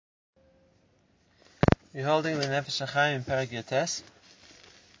We're holding the Nefesh Hachayim perek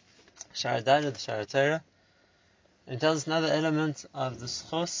Shara Dalet, Shara Torah. It tells us another element of the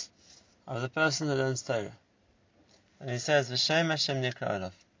schos of the person who learns Torah. And he says, V'shem Hashem nikra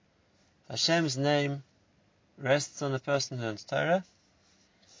olav. Hashem's name rests on the person who learns Torah.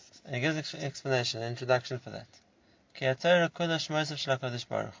 And he gives an explanation, an introduction for that. Ki ha-Torah kula shmosav shel HaKadosh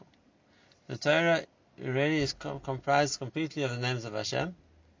Baruch Hu. The Torah really is comprised completely of the names of Hashem.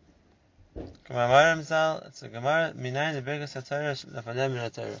 It's a Gemara.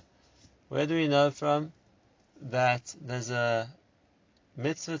 Where do we know from that there's a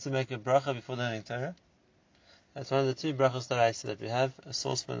mitzvah to make a bracha before learning Torah? That's one of the two brachas that we have, a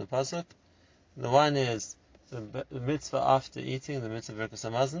source from the pasuk. The one is the mitzvah after eating, the mitzvah Birkas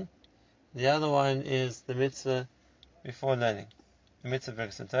Hamazon. The other one is the mitzvah before learning, the mitzvah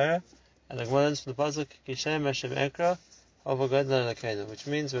Birkas Torah. And the Gemara learns from the pasuk, Kishem Hashem Ekra, which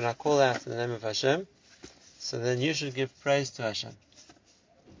means when I call out the name of Hashem, so then you should give praise to Hashem.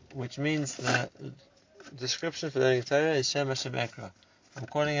 Which means the description for learning Torah is Shem Hashem Ekra. I'm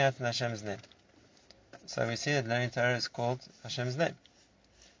calling out in Hashem's name. So we see that learning Torah is called Hashem's name.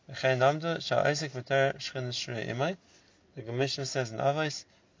 The Mishnah says in Avos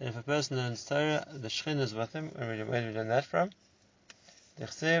that if a person learns Torah, the Shechin is with him. Where do we learn that from?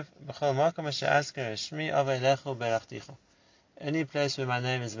 Any place where my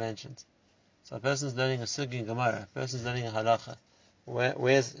name is mentioned. So a person is learning a sugi in Gemara, a person is learning a halacha.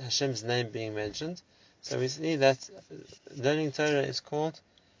 Where's Hashem's name being mentioned? So we see that learning Torah is called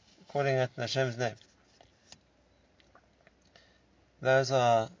calling out Hashem's name. Those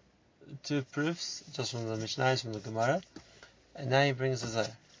are two proofs, just from the Mishnahs, from the Gemara. And now he brings a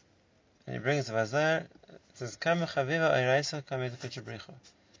Zohar. And he brings a Zohar. It says, Kama chaviva oiraisa kamed kuchabrichu.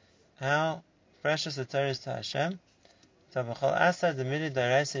 How precious the Torah is to Hashem. Tabachal asa demili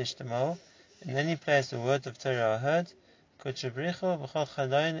d'oiraisa ishtamo. In any place the word of Torah are heard, kuchabrichu b'chol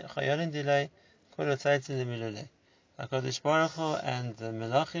chayolin dilei kulu tzaitzin demilulei. HaKadosh Baruch Hu and the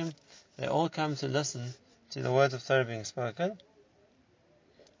Melachim, they all come to listen to the word of Torah being spoken.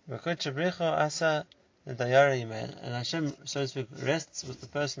 V'kuchabrichu asa l'dayara yimein. And Hashem, so to speak, rests with the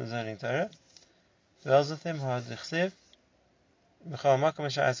person who's learning Torah. Dwells with him, ha'adichsiv, b'chol makom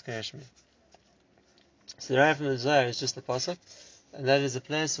asher azker yishmi. So the right from the Zohar is just the pasuk, and that is a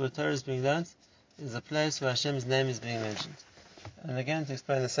place where Torah is being learned, is a place where Hashem's name is being mentioned. And again, to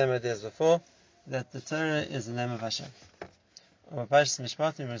explain the same idea as before, that the Torah is the name of Hashem. Or Parshas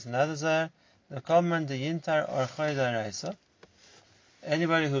Mishpatim is another Zohar, the command the yintar orchoy d'oraisa.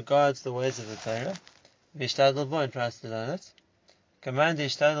 Anybody who guards the ways of the Torah, v'ishtadel bo, and tries to learn it, command the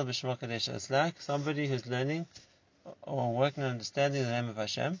ishtadel b'shmo kadesha. It's like somebody who's learning or working on understanding the name of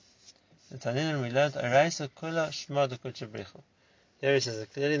Hashem. The Taninan we learned Araisa Kula Shma Dekut Shabrichu. Here it says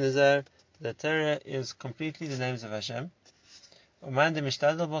clearly in the Zohar that Torah is completely the names of Hashem. And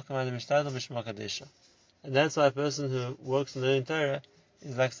that's why a person who works in learning Torah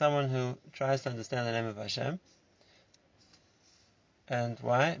is like someone who tries to understand the name of Hashem. And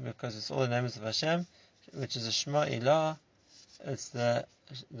why? Because it's all the names of Hashem, which is a Shema Ilah. It's the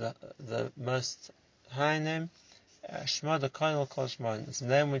most high name. Shema the Kol Shema. It's a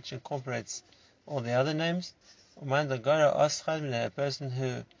name which incorporates all the other names. A person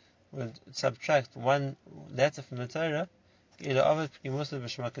who would subtract one letter from the Torah,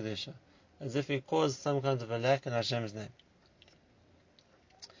 as if he caused some kind of a lack in Hashem's name.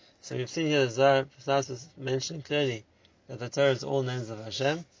 So we've seen here the Zohar is mentioning clearly that the Torah is all names of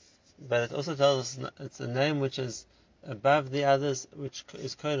Hashem, but it also tells us it's a name which is above the others, which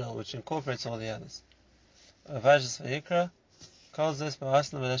is kodal, which incorporates all the others. All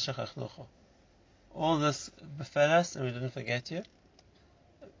this befell us and we didn't forget you.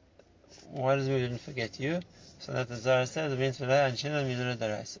 What does it mean we didn't forget you? So that the Zohar says it means we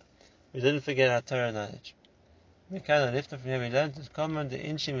didn't forget our Torah knowledge. We cannot lift up from here we learned that common the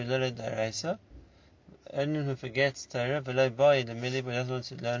inshi milure daraisa. Anyone who forgets Torah, but doesn't want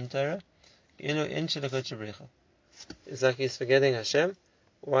to learn Torah, it's like he's forgetting Hashem.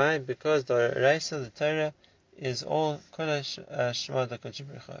 Why? Because the Raisa, the Torah, is all Shema Dekut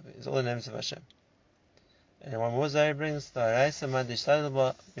is all the names of Hashem. And one more Zohar brings the Raisa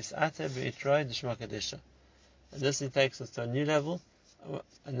Madishtadaba Bisate Beitroi Dishma Kadisha. And this he takes us to a new level,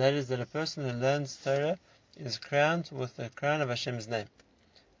 and that is that a person who learns Torah is crowned with the crown of Hashem's name.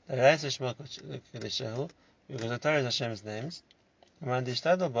 The Raisa Shema Kadisha, because the Torah is Hashem's names.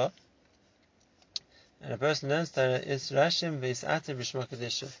 Madishtadaba. And a person learns Torah is Rashim Beisate Bishma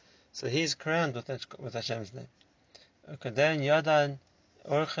Kadisha. So he's crowned with Hashem's name. Kadan Yadan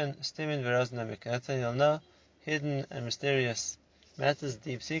Orchen Stimin Verazna Mikata. You'll know hidden and mysterious matters,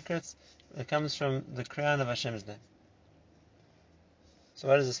 deep secrets. It comes from the crown of Hashem's name. So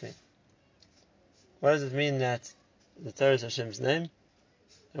what does this mean? What does it mean that the Torah is Hashem's name?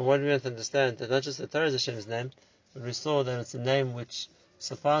 And what do we have to understand? That not just the Torah is Hashem's name, but we saw that it's a name which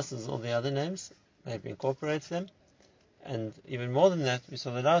surpasses all the other names, maybe incorporates them. And even more than that, we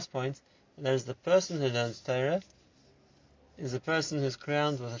saw the last point, and that is the person who learns Torah is a person who's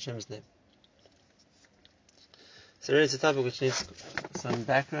crowned with Hashem's name. So really it's a topic which needs some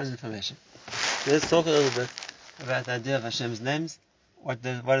background information. So let's talk a little bit about the idea of Hashem's names. What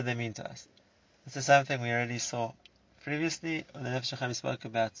do they mean to us? This is something we already saw previously when the Nefesh Hachayim spoke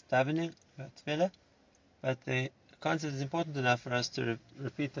about davening, about tefillah, but the concept is important enough for us to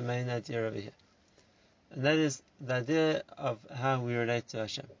repeat the main idea over here. And that is the idea of how we relate to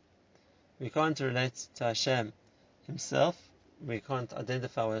Hashem. We can't relate to Hashem Himself, we can't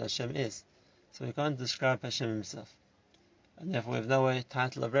identify what Hashem is. So we can't describe Hashem Himself. And therefore we have no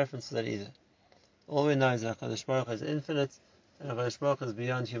title of reference to that either. All we know is that HaKadosh Baruch Hu is infinite, and HaKadosh Baruch Hu is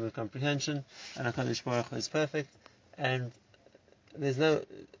beyond human comprehension, and HaKadosh Baruch Hu is perfect, and there's no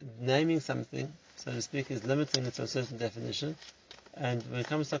naming something, so to speak, is limiting it to a certain definition. And when it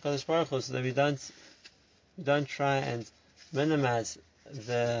comes to HaKadosh Baruch Hu, so that we don't try and minimize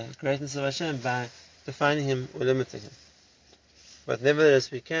the greatness of Hashem by defining Him or limiting Him. But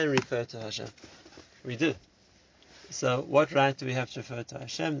nevertheless, we can refer to Hashem. We do. So, what right do we have to refer to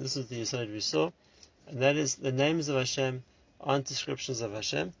Hashem? This is the yesod we saw, and that is the names of Hashem aren't descriptions of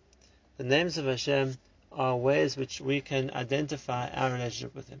Hashem. The names of Hashem are ways which we can identify our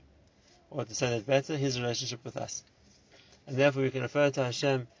relationship with Him, or to say that better, His relationship with us. And therefore, we can refer to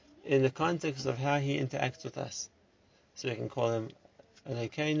Hashem in the context of how He interacts with us. So we can call Him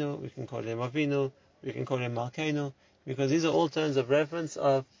Elokeinu, we can call Him Avinu, we can call Him Malkeinu, because these are all terms of reference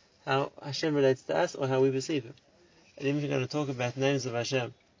of how Hashem relates to us or how we perceive Him. And even if you're going to talk about names of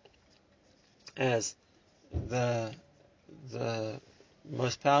Hashem as the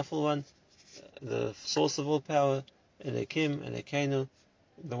most powerful one, the source of all power, Elokim, Elokeinu,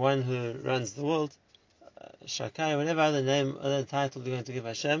 the one who runs the world, Shakai, whatever other name, other title you're going to give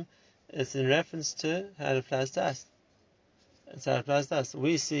Hashem, it's in reference to how it applies to us. It's how it applies to us.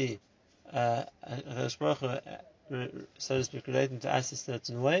 We see Hashem Baruch Hu, so to speak, relating to us a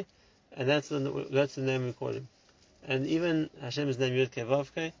certain way, and that's the name we call Him. And even Hashem's name Yud Kei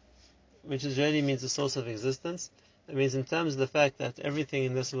Vav Kei, which really means the source of existence. It means in terms of the fact that everything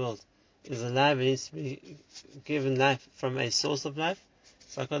in this world is alive, it needs to be given life from a source of life.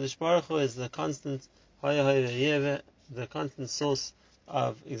 So HaKadosh Baruch Hu is the constant the constant source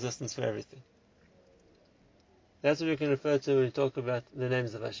of existence for everything. That's what we can refer to when we talk about the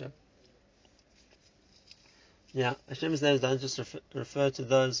names of Hashem. Now, Hashem's names don't just refer to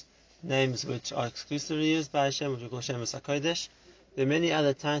those names which are exclusively used by Hashem, which we call Shemus HaKodesh. There are many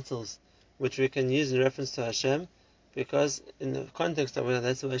other titles which we can use in reference to Hashem, because in the context of whether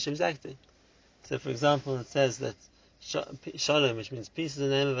that's the way Hashem's acting. So, for example, it says that Shalom, which means peace, is the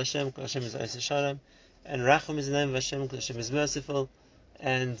name of Hashem, because Hashem is Oseh Shalom, and Rachum is the name of Hashem, because Hashem is merciful,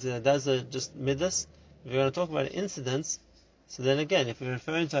 and those are just midas. If we're going to talk about incidents, so then again, if we're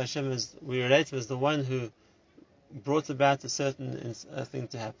referring to Hashem as, we relate to Him as the one who brought about a certain thing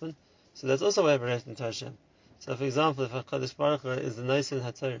to happen, so that's also a way of relating to Hashem. So, for example, if HaKadosh Baruch Hu is the Nosen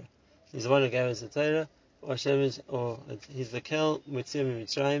HaTorah, He's the one who gave us the Torah, or Hashem is, or He's the Kel Mitzvim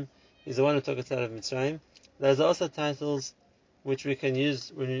Mitzrayim, He's the one who took us out of Mitzrayim. Those are also titles which we can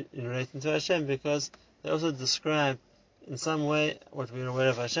use in relating to Hashem, because they also describe in some way what we are aware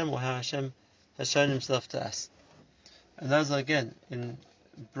of Hashem, or how Hashem has shown Himself to us. And those are, again, in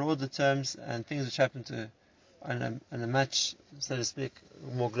broader terms and things which happen to on a much, so to speak,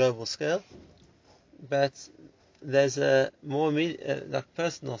 more global scale. But there's a more like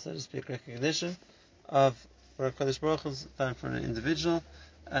personal, so to speak, recognition of what HaKadosh Baruch Hu has done for an individual,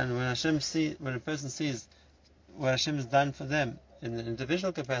 and when a person sees what Hashem has done for them in an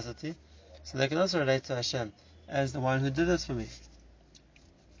individual capacity, so they can also relate to Hashem as the one who did this for me.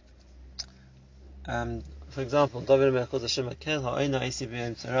 For example, David Melech calls Hashem Akel Ha'oina Eisi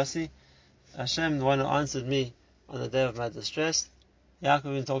B'Yom Tzarasi, Hashem, the one who answered me on the day of my distress. Yaakov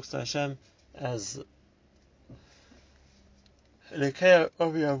even talks to Hashem as Elokei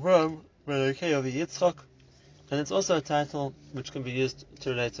of Avram, Elokei of Yitzchak, and it's also a title which can be used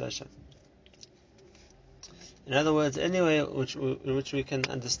to relate to Hashem. In other words, any way in which we can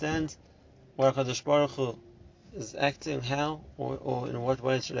understand where HaKadosh Baruch Hu is acting, how, or in what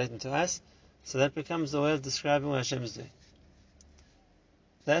way it's relating to us, so that becomes the way of describing what Hashem is doing.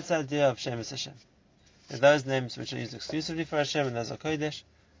 That's the idea of Shemus Hashem. And those names which are used exclusively for Hashem, and those are Kodesh,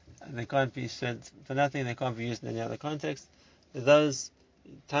 and they can't be said for nothing, they can't be used in any other context. those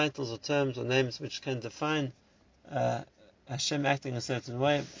titles or terms or names which can define Hashem acting a certain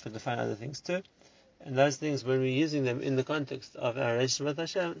way, but define other things too. And those things, when we're using them in the context of our relationship with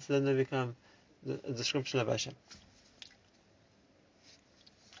Hashem, so then they become a description of Hashem.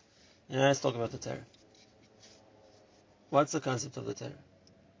 And now let's talk about the Torah. What's the concept of the Torah?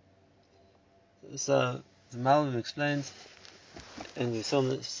 So the Malvim explains, and we've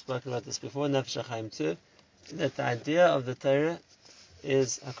spoken about this before, Nefesh Hachayim too, that the idea of the Torah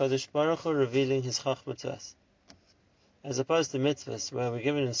is HaKadosh Baruch Hu revealing His Chachma to us, as opposed to mitzvahs, where we're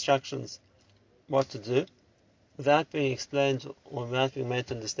given instructions what to do, without being explained or without being made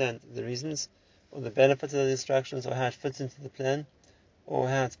to understand the reasons or the benefits of the instructions, or how it fits into the plan, or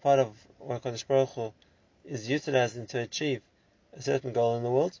how it's part of what HaKadosh Baruch Hu is utilizing to achieve a certain goal in the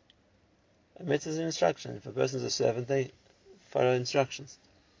world. A mitzvah is an instruction. If a person is a servant, they follow instructions.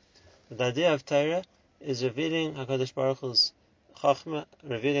 But the idea of Torah is revealing HaKadosh Baruch Hu's Chachma,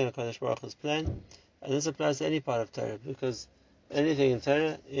 revealing HaKadosh Baruch Hu's plan, and this applies to any part of Torah, because anything in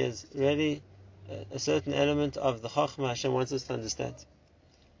Torah is really a certain element of the Chachma Hashem wants us to understand.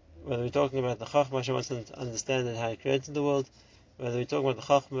 Whether we're talking about the Chachma Hashem wants us to understand in how He created the world, whether we're talking about the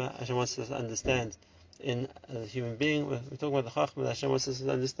Chachma Hashem wants us to understand in a human being, we're talking about the Chachma that Hashem wants us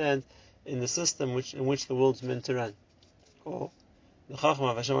to understand in the system in which the world's meant to run, or the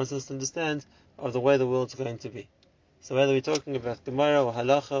Chachma Hashem wants us to understand of the way the world's going to be. So whether we're talking about Gemara or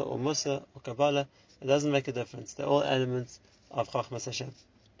Halacha or Musa or Kabbalah, it doesn't make a difference. They're all elements of Chachmas Hashem.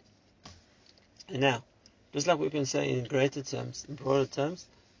 And now, just like we can say in greater terms, in broader terms,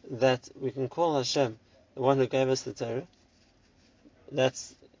 that we can call Hashem the one who gave us the Torah,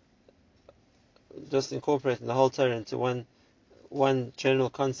 that's just incorporating the whole Torah into one general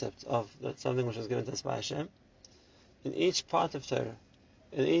concept of something which was given to us by Hashem. In each part of Torah,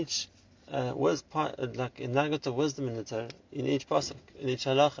 in each like in nugget of wisdom in the Torah, in each pasuk, in each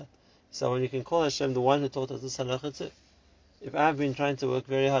halacha. So when you can call Hashem the one who taught us this halacha too. If I've been trying to work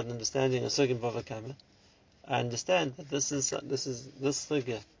very hard in understanding a sugya bava kama, I understand that this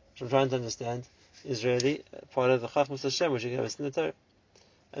sugya which I'm trying to understand is really part of the Chachmas Hashem which He gave us in the Torah.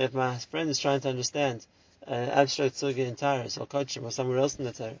 And if my friend is trying to understand an abstract sugya in Taurus or Kochim or somewhere else in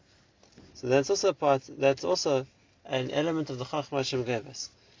the Torah, so that's also an element of the Chachma Hashem gave us.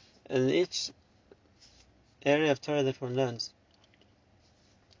 And in each area of Torah that one learns,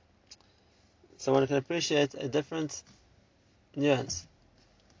 someone can appreciate a different nuance,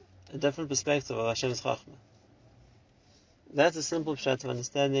 a different perspective of Hashem's Chachma. That's a simple pshat of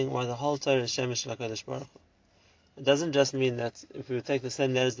understanding why the whole Torah is Shemesh HaKadosh Baruch Hu. It doesn't just mean that if we would take the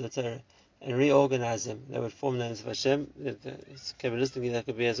same letters of the Torah and reorganize them, they would form names of Hashem. Kabbalistically, that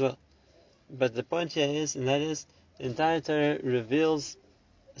could be as well. But the point here is, and that is, the entire Torah reveals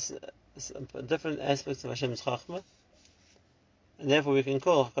different aspects of Hashem's Chachma, and therefore we can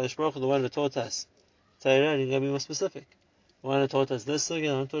call HaKadosh Baruch Hu the one who taught us Torah, and He's going to be more specific. The one who taught us this sugya,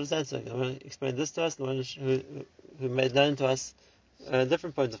 the one who taught us that sugya, the one who explained this to us, the one who made known to us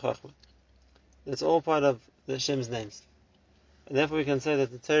different points of Chachma. That's all part of the Hashem's names. And therefore we can say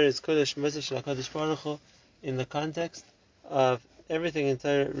that the Torah is Kodesh Mitzvah Shel HaKadosh Baruch Hu in the context of everything in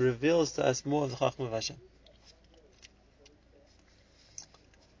Torah reveals to us more of the Chachma of Hashem.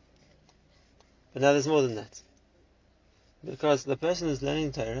 But now there's more than that. Because the person who's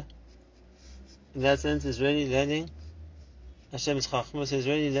learning Torah, in that sense, is really learning Hashem's Chachma, so he's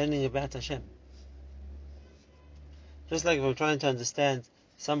really learning about Hashem. Just like if I'm trying to understand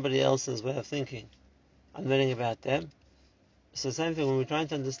somebody else's way of thinking, I'm learning about them. So the same thing when we're trying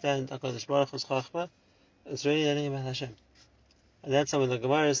to understand HaKadosh Baruch Hu's Chachma, it's really learning about Hashem. And that's how when the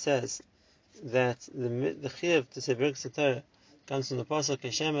Gemara says that the chiyuv to say perek Torah comes from the pasuk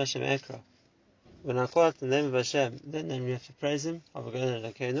Hashem Hashem Ekra. When I call out the name of Hashem, then we have to praise Him.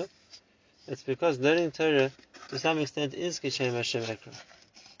 It's because learning Torah to some extent is Kishem Hashem Ekra.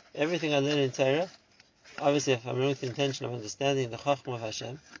 Everything I learn in Torah, obviously if I'm learning with the intention of understanding the Chachma of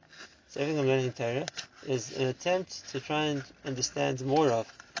Hashem, so everything I'm learning in Torah is an attempt to try and understand more of,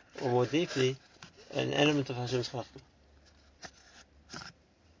 or more deeply, an element of Hashem's Chachma.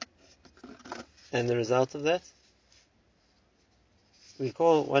 And the result of that, we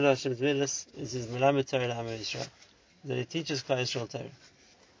call one of Hashem's midas is His Melamed Torah L'Am Yisrael, that He teaches Klal Yisrael Torah.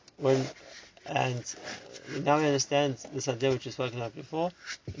 And now we understand this idea which we've spoken about before,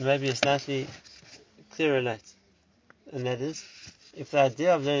 in maybe a slightly clearer light. And that is, if the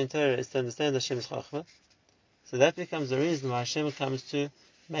idea of learning Torah is to understand Hashem's Chachma, so that becomes the reason why Hashem comes to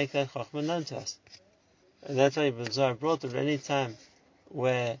make that Chachma known to us. And that's why Ibn Zohar brought that any time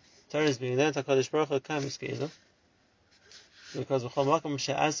where Torah is being learned, HaKadosh Baruch Hu comes, because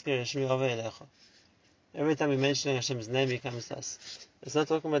Every time we're mentioning Hashem's name, He comes to us. It's not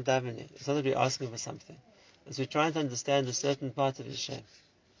talking about davening. It's not that we're asking for something. It's we're trying to understand a certain part of His Shem,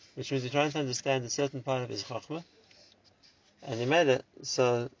 which means we're trying to understand a certain part of His Chokhmah, and He made it.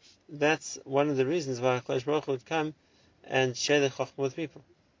 So that's one of the reasons why HaKadosh Baruch Hu would come and share the Chokhmah with people.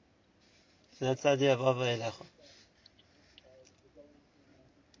 And that's the idea of Ava Elecha.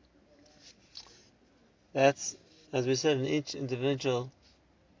 That's, as we said, in each individual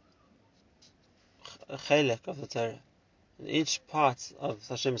chelek of the Torah, in each part of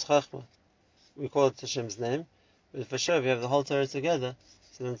Hashem's Chokhmah, we call it Hashem's name, but for sure, if you have the whole Torah together,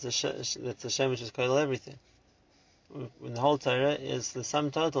 so then it's Hashem which is called everything. When the whole Torah is the sum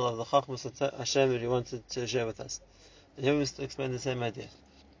total of the Chokhmah of Hashem that He wanted to share with us. And here we must explain the same idea.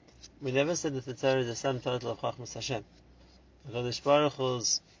 We never said that the Torah is the sum total of Chokhmah Hashem. Because the Baruch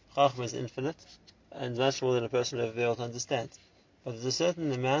Hu's Chokhmah is infinite, and much more than a person would ever be able to understand. But there's a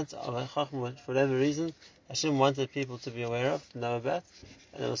certain amount of Chokhmah, for whatever reason, Hashem wanted people to be aware of, to know about,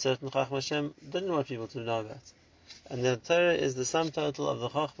 and there was certain Chokhmah Hashem didn't want people to know about. And the Torah is the sum total of the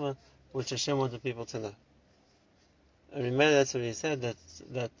Chokhmah which Hashem wanted people to know. And remember, that's what He said, that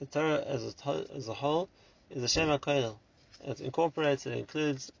the Torah as a whole is a Shem HaKoil. It incorporates, it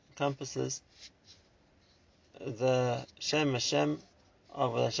includes, encompasses the Shem Hashem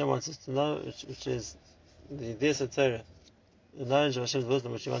of what Hashem wants us to know, which is the Idea of Torah, the knowledge of Hashem's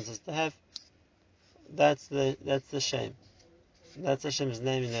wisdom which He wants us to have. That's the Shem. That's Hashem's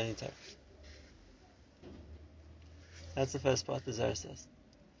name in the Torah. That's the first part the Zohar says.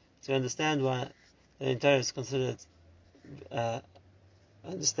 To understand why the Torah is considered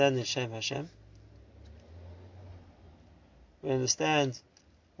understanding Shem Hashem, we understand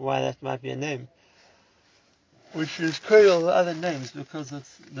why that might be a name, which is all the other names, because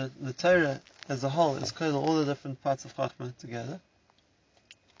it's the Torah as a whole is all the different parts of Chokhmah together.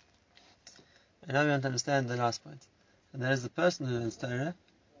 And now we want to understand the last point, and that is the person who learns Torah.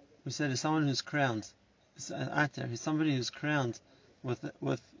 We said is someone who's crowned. It's an ater. He's somebody who's crowned with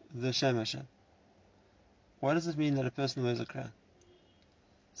the Shem Hashem. What does it mean that a person wears a crown?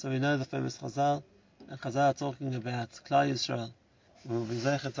 So we know the famous Chazal, and Chazal are talking about Klal Yisrael, who will be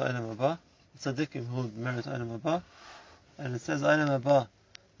zeichet to Olam Haba, tzaddikim who will merit Olam Haba, and it says Olam Haba,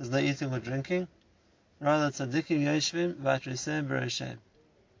 there's no eating or drinking, rather tzaddikim yoshvim v'atrisem b'roshem.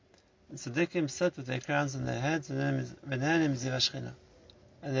 The tzaddikim sit with their crowns on their heads, and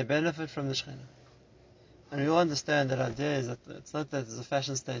they benefit from the Shechina. And we all understand that idea is that it's not that it's a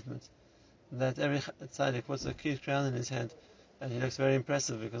fashion statement, that every tzaddik puts a cute crown in his head and he looks very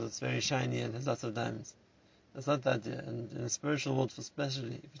impressive because it's very shiny and has lots of diamonds. That's not the idea. And in the spiritual world,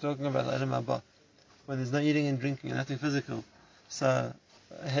 especially, if you're talking about Olam Haba, when there's no eating and drinking and nothing physical, so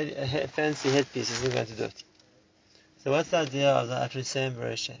a fancy headpiece isn't going to do it. So what's the idea of the Atrisem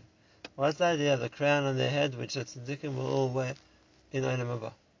B'Roshem? What's the idea of the crown on their head which the tzaddikim will all wear in Olam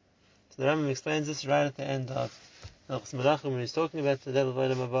Haba? So the Rambam explains this right at the end of Hilchos Melachim when he's talking about the level of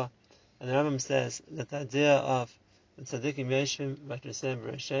Olam Haba, and the Rambam says that the idea of the tzaddikim yoshvim v'atrisem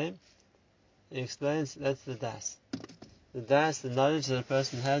b'roshem, he explains that's the das. The das, the knowledge that a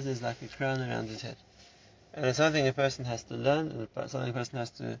person has, is like a crown around his head, and it's something a person has to learn, and something a person has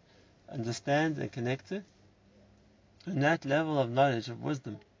to understand and connect to. And that level of knowledge, of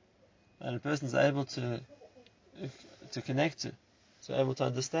wisdom, that a person is able to connect to able to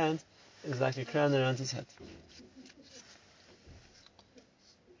understand, is like a crown around his head.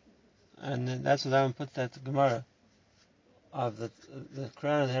 And that's what I would put that Gemara of the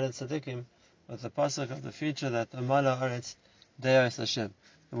crown on the head of Tzaddikim with the pasuk of the future that Amala Aretz De'os Hashem.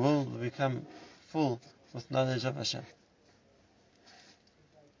 The world will become full with knowledge of Hashem.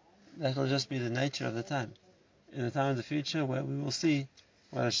 That will just be the nature of the time. In the time of the future where we will see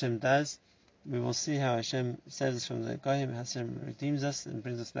what Hashem does, we will see how Hashem saves us from the Goyim, Hashem redeems us and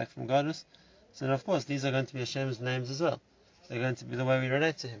brings us back from Gadlus. So then of course these are going to be Hashem's names as well. They're going to be the way we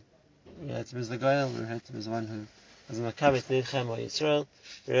relate to Him. We relate to Him as the Goyal, we relate to Him as the one who was a Makabit Nidchem or Yisrael,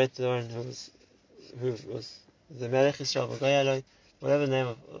 we relate to the one who was the Melech Yisrael or Goyaloi, whatever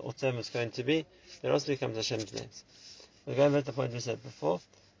name or term it's going to be, it also becomes Hashem's names. We're going back to the point we said before,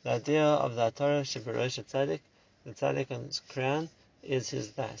 the idea of the Torah Sheberosh Tzaddik, the Tzaddik on his crown, is his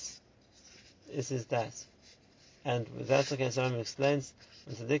das. And that's the case Rambam explains,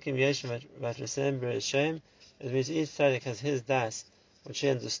 when Tzaddikim Yeshim Vatresem B'Roshem, it means each Tzaddik has his das, which he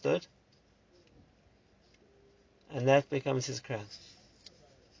understood, and that becomes his crown.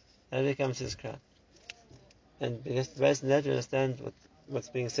 And because based on that, we understand what's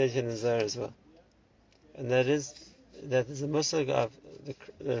being said here in the Zohar as well. And that is a musag of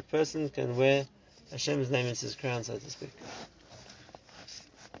that a person can wear Hashem's name as his crown, so to speak.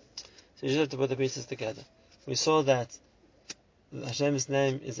 So you just have to put the pieces together. We saw that Hashem's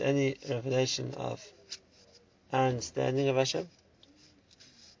name is any revelation of our understanding of Hashem.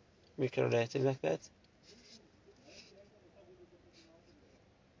 We can relate him like that.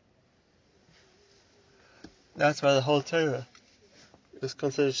 That's why the whole Torah is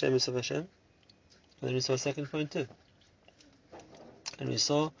considered Shemus of Hashem. And then we saw a second point too. And we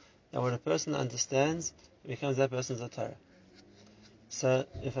saw that when a person understands, it becomes that person's a Torah. So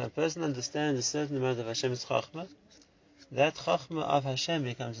if a person understands a certain amount of Hashem's Chachma, that Chachma of Hashem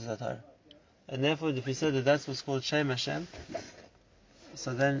becomes his Torah. And therefore, if we said that that's what's called Shem Hashem,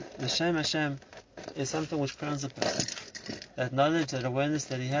 so then the Shem Hashem is something which crowns a person. That knowledge, that awareness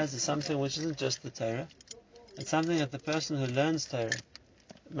that he has is something which isn't just the Torah. It's something that the person who learns Torah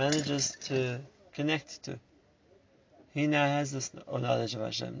manages to connect to. He now has this knowledge of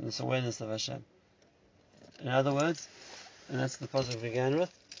Hashem, this awareness of Hashem. In other words, and that's the pasuk we began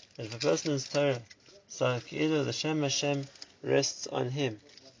with, that if a person is Torah, so Ki'ilu, the Shem Hashem rests on him.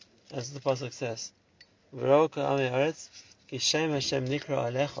 As the pasuk says, V'roka Ami Aretz, Ki Shem Hashem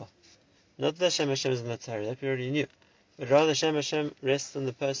Nikra Alecha. Not that Shem Hashem is in the Torah, that we already knew, but rather Shem Hashem rests on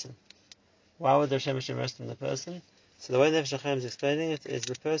the person. Why would the Shem Hashem rest on the person? So the way Nefesh Hachayim is explaining it is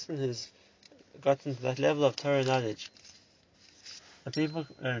the person who's gotten to that level of Torah knowledge. And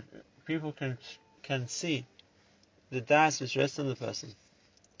people can see the das which rests on the person.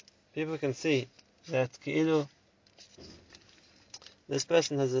 People can see that Ki'ilu, this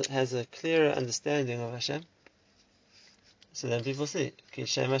person has a clearer understanding of Hashem. So then people see Ki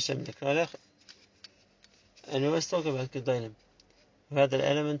Shem Hashem Nikra Alecha. And we always talk about Gedolim. We had that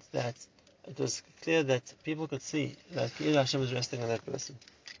element that it was clear that people could see that Ki'ilu Hashem was resting on that person.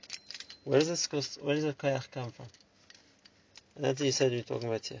 Where does the koyach come from? And that's what you said we're talking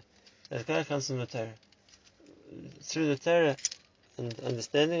about here. That koyach comes from the Torah. Through the Torah and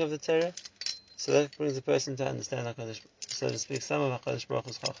understanding of the Torah, so that brings a person to understand HaKadosh, so to speak, some of HaKadosh Baruch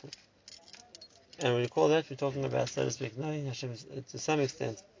Hu's Chachma. And when we call that, we're talking about, so to speak, knowing Hashem, to some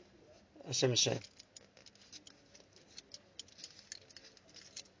extent, Hashem's Shem.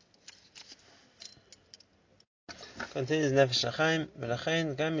 Continues Nefesh Hachayim,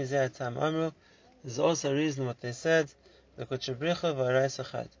 V'lachein gam mizeh hatam amru. There's also a reason what they said. The Kutchabricha v'arais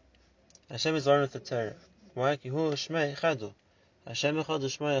echad. Hashem is one with the Torah. Why? Ki hu shmei echadu. Hashem echad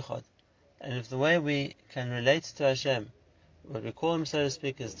u'shmei echad. And if the way we can relate to Hashem, what we call him, so to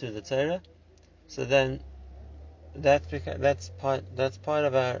speak, is through the Torah, so then that's part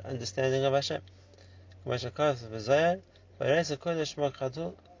of our understanding of Hashem. The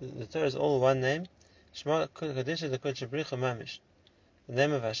Torah is all one name. Shema Kadisha the Kutchabricha Mamish. The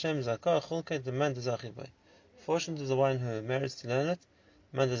name of Hashem Zakar Chulke the Man Dezachi Boy. Fortunate is the one who merits to learn it.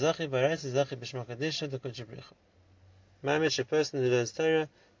 Man Dezachi Boy Reis Zachi B'Shema Kadisha the Kutchabricha. Mamish, a person who learns Torah,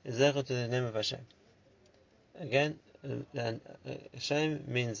 is Zechut to the name of Hashem. Again, Hashem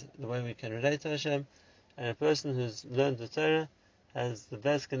means the way we can relate to Hashem, and a person who's learned the Torah has the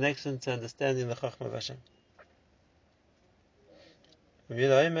best connection to understanding the Chachma of Hashem.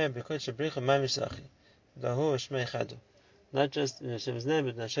 Not just in Hashem's name,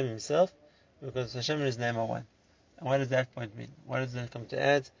 but in Hashem himself, because Hashem and his name are one. And what does that point mean? What does that come to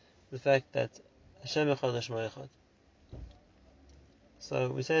add? The fact that Hashem echad Shema echad. So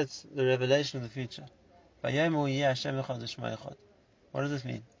we say it's the revelation of the future. What does this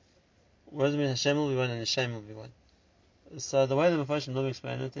mean? What does it mean Hashem will be one and Hashem will be one? So the way the Mepharshim will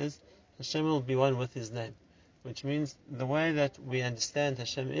explain it is Hashem will be one with his name, which means the way that we understand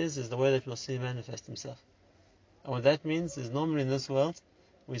Hashem is the way that we'll see him manifest himself. And what that means is normally in this world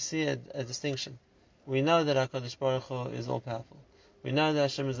we see a distinction. We know that HaKadosh Baruch Hu is all powerful. We know that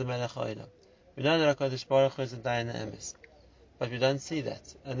Hashem is the Melech HaOlam. We know that HaKadosh Baruch Hu is the Dayan HaEmes. But we don't see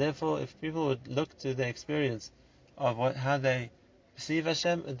that. And therefore, if people would look to their experience of how they perceive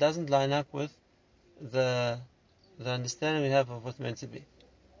Hashem, it doesn't line up with the understanding we have of what's meant to be.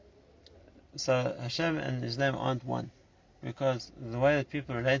 So Hashem and his name aren't one, because the way that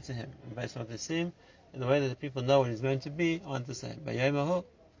people relate to him, based on what they see him, and the way that the people know what he's going to be, aren't the same.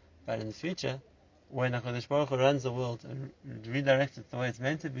 But in the future, when HaKadosh Baruch Hu runs the world and redirects it the way it's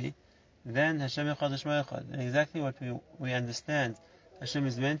meant to be, then Hashem echad Shema echad. And exactly what we understand Hashem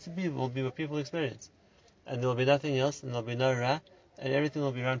is meant to be will be what people experience. And there will be nothing else, and there will be no ra, and everything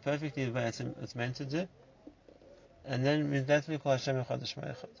will be run perfectly the way it's meant to do. And then that's what we call Hashem echad Shema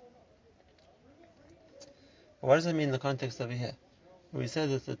echad. But what does it mean in the context over here? We say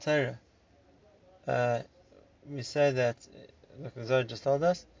that the Torah, we say that, like the Zohar just told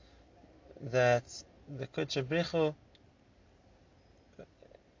us, that the Kutchabricha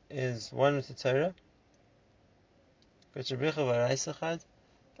is one with the Torah, Kutchabricha v'arais echad,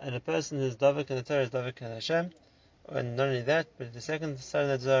 and a person who's davik in the Torah is davik in Hashem. And not only that, but the second side of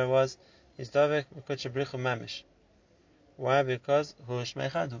that Zohar was he's davik b'kudsha brichu mamish. Why? Because hu shmei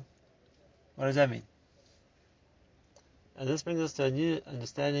chadu. What does that mean? And this brings us to a new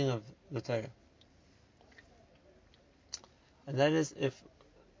understanding of the Torah. And that is, if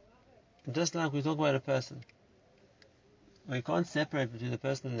just like we talk about a person, we can't separate between the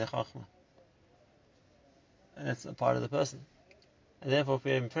person and the chachma. And that's a part of the person. And therefore, if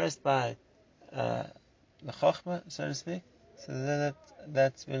we're impressed by the chachma, so to speak, so then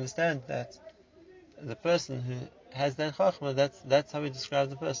that we understand that the person who has that chachma, that's how we describe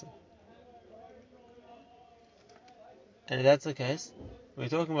the person. And if that's the case, we're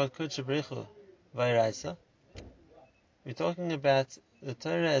talking about kudsha brichu vayraisa. We're talking about the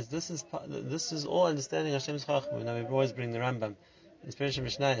Torah as this is all understanding Hashem's chachma. Now we always bring the Rambam in spiritual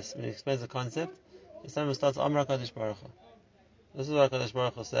Mishnayos when he explains the concept. He starts Amra Kadosh Baruch Hu. This is what Kadosh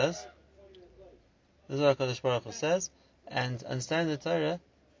Baruch Hu says. This is what Kadosh Baruch Hu says. And understanding the Torah,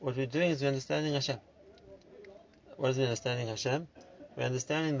 what we're doing is we're understanding Hashem. What is we understanding Hashem? We're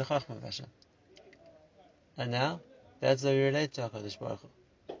understanding the chachma of Hashem. And now, that's how we relate to HaKadosh Baruch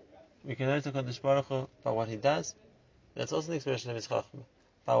Hu. We can relate to HaKadosh Baruch Hu by what He does. That's also an expression of His Chachma.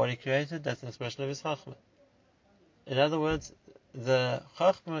 By what He created, that's an expression of His Chachma. In other words, the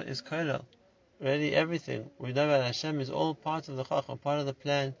Chachma is Kolel. Really everything we know about Hashem is all part of the Chachma, part of the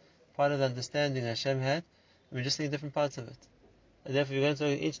plan, part of the understanding Hashem had. We're just seeing different parts of it. And therefore we're going to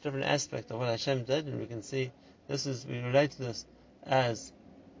look at each different aspect of what Hashem did, and we can see we relate to this as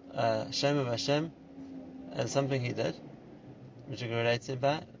Hashem of Hashem, as something He did, which we can relate to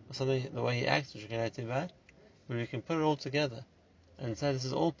by, or something, the way He acts, which we can relate to by, but we can put it all together and say this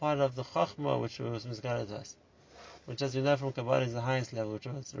is all part of the Chachma which was misguided to us, which, as we know from Kabbalah, is the highest level which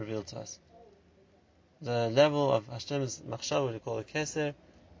was revealed to us. The level of Hashem's machshava, what we call the Keser,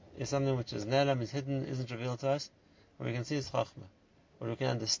 is something which is nelam, is hidden, isn't revealed to us. What we can see is Chachma. What we can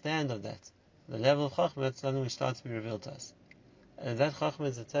understand of that, the level of Chachma, that's something which starts to be revealed to us. And that Chachma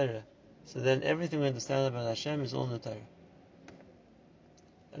is the Torah. So then everything we understand about Hashem is all in the Torah.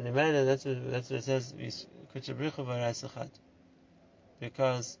 And in Mela, that's what it says,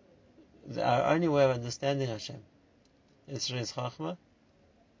 because our only way of understanding Hashem is through His Chachma,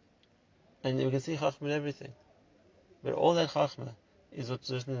 and we can see Chachma in everything. But all that Chachma is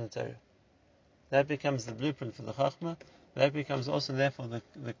what's written in the Torah. That becomes the blueprint for the Chachma. That becomes also therefore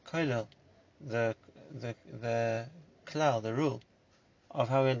the kolel, the klal, the rule of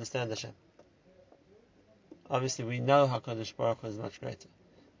how we understand Hashem. Obviously, we know HaKadosh Baruch Hu is much greater.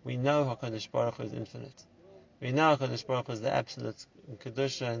 We know HaKadosh Baruch Hu is infinite. We know HaKadosh Baruch Hu is the absolute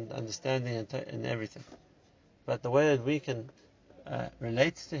kedusha and understanding and everything. But the way that we can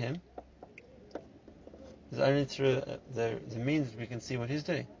relate to Him is only through the means that we can see what He's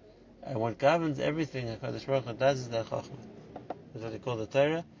doing. And what governs everything HaKadosh Baruch Hu does is the Chachma. That's what they call the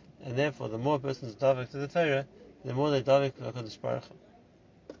Torah. And therefore, the more a person is davik to the Torah, the more they davik to HaKadosh Baruch Hu.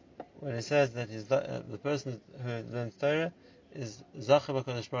 When it says that the person who learns Torah is Zacher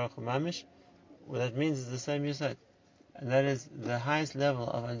HaKadosh Baruch Hu Mamish, what that means is the same you said. And that is the highest level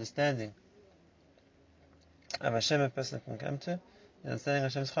of understanding of Hashem a person can come to, is understanding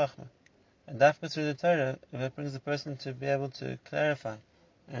Hashem's Chachma. And dafka through the Torah, that brings the person to be able to clarify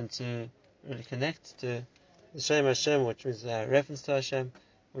and to really connect to the Shem Hashem, which is a reference to Hashem,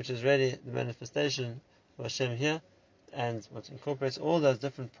 which is really the manifestation of Hashem here, and what incorporates all those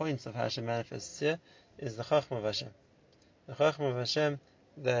different points of how Hashem manifests here is the Chachma of Hashem. The Chachma of Hashem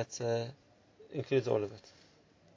that includes all of it.